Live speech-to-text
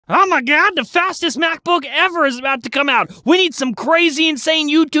Oh my god, the fastest MacBook ever is about to come out. We need some crazy, insane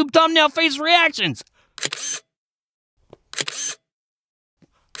YouTube thumbnail face reactions.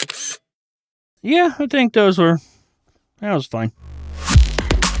 Yeah, I think that was fine.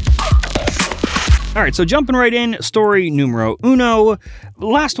 All right, so jumping right in, story numero uno.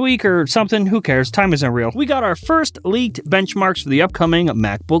 Last week or something, who cares, time isn't real. We got our first leaked benchmarks for the upcoming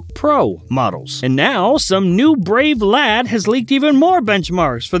MacBook Pro models. And now, some new brave lad has leaked even more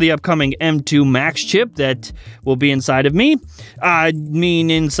benchmarks for the upcoming M2 Max chip that will be inside of me. I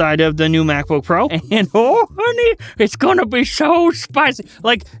mean, inside of the new MacBook Pro. And oh, honey, it's gonna be so spicy.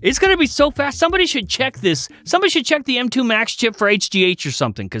 Like, it's gonna be so fast. Somebody should check this. Somebody should check the M2 Max chip for HGH or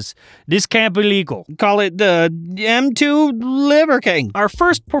something, because this can't be legal. Call it the M2 Liver King. Our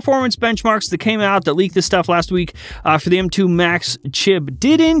first performance benchmarks that came out that leaked this stuff last week for the M2 Max chip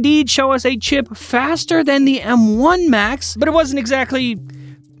did indeed show us a chip faster than the M1 Max, but it wasn't exactly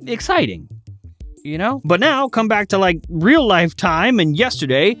exciting, you know? But now, come back to like real life time, and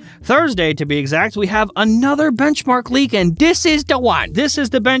yesterday, Thursday to be exact, we have another benchmark leak, and this is the one. This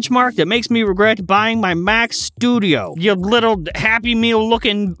is the benchmark that makes me regret buying my Mac Studio, you little Happy Meal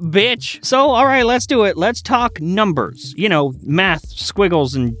looking bitch. So, all right, let's do it. Let's talk numbers. You know, math,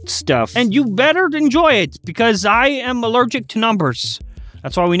 squiggles, and stuff. And you better enjoy it, because I am allergic to numbers.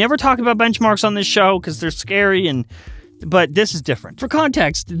 That's why we never talk about benchmarks on this show, because they're scary but this is different. For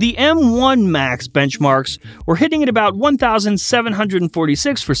context, the M1 Max benchmarks were hitting at about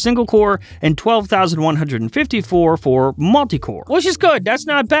 1,746 for single core and 12,154 for multi-core, which is good. That's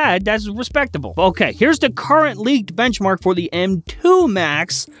not bad. That's respectable. Okay, here's the current leaked benchmark for the M2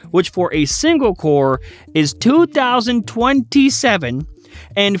 Max, which for a single core is 2,027.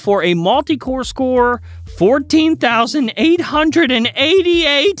 And for a multi-core score,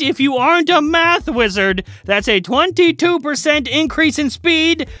 14,888 if you aren't a math wizard. That's a 22% increase in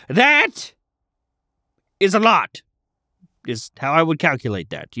speed. That is a lot, is how I would calculate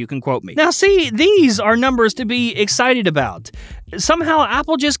that. You can quote me. Now see, these are numbers to be excited about. Somehow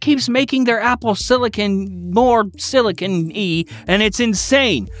Apple just keeps making their Apple Silicon more silicon-y, and it's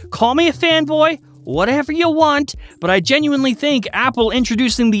insane. Call me a fanboy, whatever you want, but I genuinely think Apple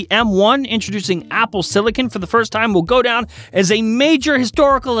introducing the M1, introducing Apple Silicon for the first time, will go down as a major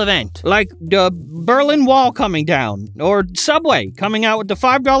historical event. Like the Berlin Wall coming down, or Subway coming out with the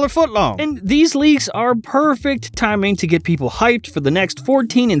 $5 footlong. And these leaks are perfect timing to get people hyped for the next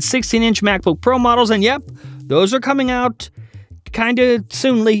 14 and 16-inch MacBook Pro models, and yep, those are coming out kinda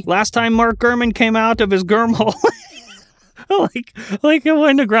soonly. Last time Mark Gurman came out of his Gurm hole. like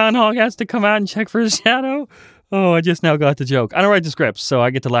when the groundhog has to come out and check for his shadow. Oh, I just now got the joke. I don't write the scripts, so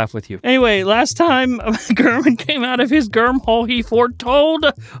I get to laugh with you. Anyway, last time Gurman came out of his Gurm hole, he foretold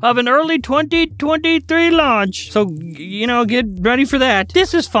of an early 2023 launch. So, you know, get ready for that.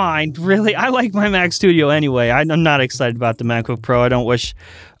 This is fine, really. I like my Mac Studio anyway. I'm not excited about the MacBook Pro.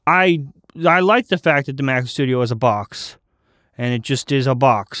 I like the fact that the Mac Studio is a box. And it just is a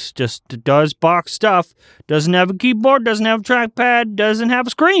box. Just does box stuff. Doesn't have a keyboard, doesn't have a trackpad, doesn't have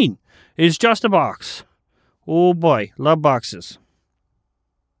a screen. It's just a box. Oh boy, love boxes.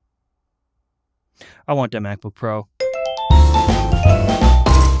 I want that MacBook Pro.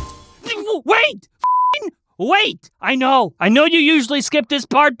 Wait! Wait! I know you usually skip this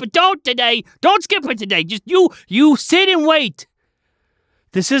part, but don't today. Don't skip it today. Just you sit and wait.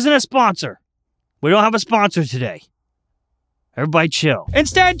 This isn't a sponsor. We don't have a sponsor today. Everybody chill.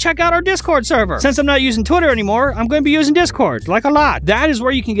 Instead, check out our Discord server. Since I'm not using Twitter anymore, I'm going to be using Discord, like a lot. That is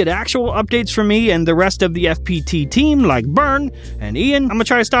where you can get actual updates from me and the rest of the FPT team, like Bern and Ian. I'm going to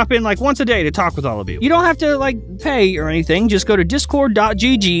try to stop in like once a day to talk with all of you. You don't have to like pay or anything. Just go to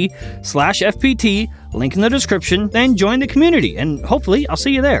discord.gg/FPT, link in the description, then join the community, and hopefully I'll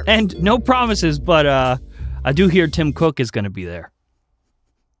see you there. And no promises, but I do hear Tim Cook is going to be there.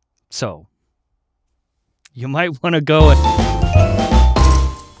 So, you might want to go and...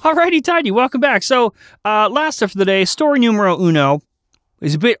 Alrighty, tidy, welcome back. So, last stuff for the day, story numero uno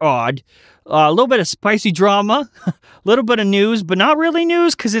is a bit odd. A little bit of spicy drama, a little bit of news, but not really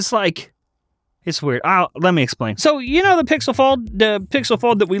news, because it's like, it's weird. Let me explain. So, you know the Pixel Fold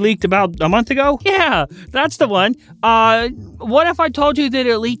that we leaked about a month ago? Yeah, that's the one. What if I told you that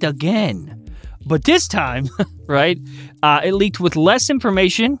it leaked again? But this time, right, it leaked with less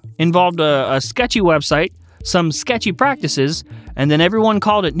information, involved a sketchy website, some sketchy practices, and then everyone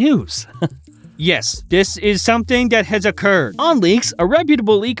called it news. Yes, this is something that has occurred. OnLeaks, a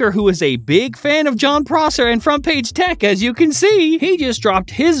reputable leaker who is a big fan of Jon Prosser and Front Page Tech, as you can see, he just dropped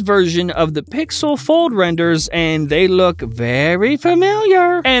his version of the Pixel Fold renders, and they look very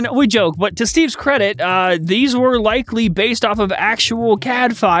familiar. And we joke, but to Steve's credit, these were likely based off of actual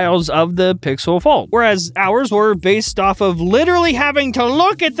CAD files of the Pixel Fold, whereas ours were based off of literally having to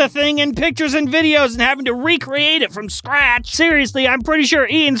look at the thing in pictures and videos and having to recreate it from scratch. Seriously, I'm pretty sure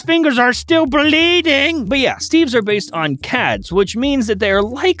Ian's fingers are still bleeding. But yeah, Steve's are based on CADs, which means that they are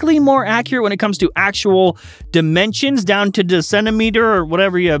likely more accurate when it comes to actual dimensions down to the centimeter or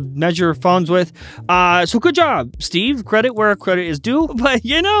whatever you measure phones with. So good job, Steve. Credit where credit is due. But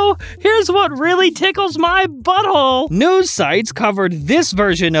you know, here's what really tickles my butthole. News sites covered this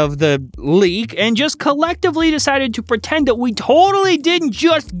version of the leak and just collectively decided to pretend that we totally didn't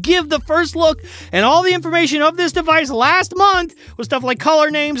just give the first look and all the information of this device last month with stuff like color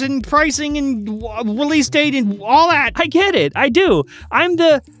names and pricing and release date and all that. I get it. I do. I'm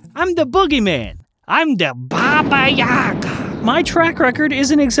the boogeyman. I'm the Baba Yaga. My track record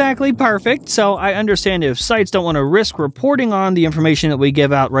isn't exactly perfect, so I understand if sites don't want to risk reporting on the information that we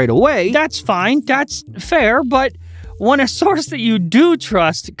give out right away. That's fine. That's fair, but when a source that you do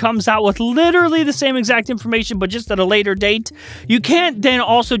trust comes out with literally the same exact information but just at a later date, you can't then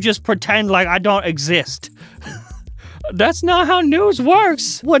also just pretend like I don't exist. That's not how news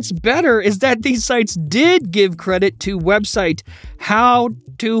works. What's better is that these sites did give credit to website How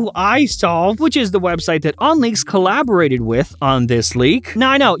To I Solve, which is the website that OnLeaks collaborated with on this leak. Now,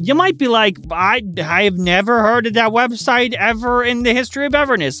 I know, you might be like, I have never heard of that website ever in the history of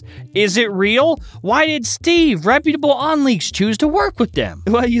everness. Is it real? Why did Steve, reputable OnLeaks, choose to work with them?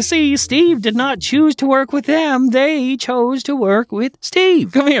 Well, you see, Steve did not choose to work with them. They chose to work with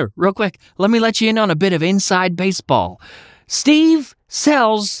Steve. Come here, real quick. Let me let you in on a bit of inside baseball. Steve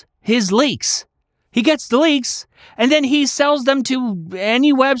sells his leaks. He gets the leaks, and then he sells them to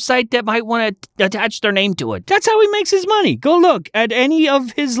any website that might want to attach their name to it. That's how he makes his money. Go look at any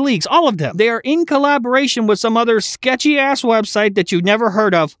of his leaks, all of them. They are in collaboration with some other sketchy-ass website that you've never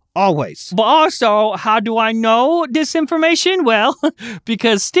heard of, always. But also, how do I know this information? Well,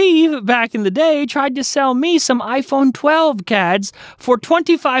 because Steve, back in the day, tried to sell me some iPhone 12 CADs for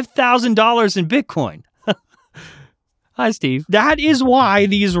 $25,000 in Bitcoin. Hi, Steve. That is why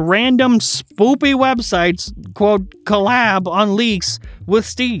these random spoopy websites, quote, collab on leaks with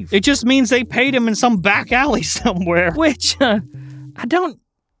Steve. It just means they paid him in some back alley somewhere, which, I don't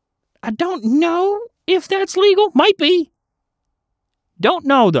know if that's legal. Might be. Don't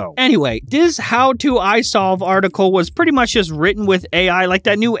know, though. Anyway, this How To I Solve article was pretty much just written with AI, like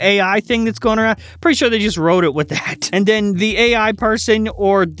that new AI thing that's going around. Pretty sure they just wrote it with that. And then the AI person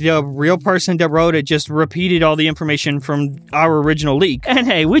or the real person that wrote it just repeated all the information from our original leak. And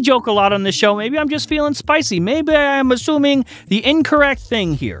hey, we joke a lot on this show. Maybe I'm just feeling spicy. Maybe I'm assuming the incorrect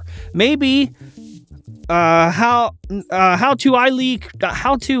thing here. Maybe, How To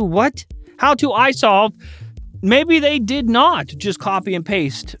I Solve. Maybe they did not just copy and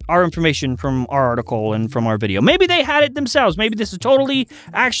paste our information from our article and from our video. Maybe they had it themselves. Maybe this is totally,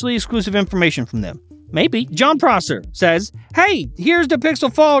 actually exclusive information from them. Maybe. Jon Prosser says, hey, here's the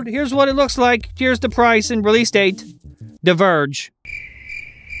Pixel Fold. Here's what it looks like. Here's the price and release date. The Verge.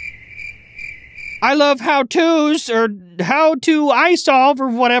 I love how-tos, or How To I Solve, or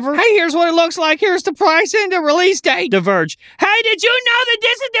whatever. Hey, here's what it looks like. Here's the price and the release date. The Verge. Hey, did you know that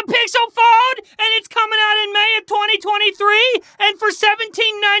this is the Pixel Fold? And it's coming out in May of 2023? And for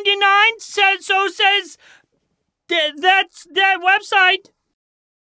 $17.99, so says that website.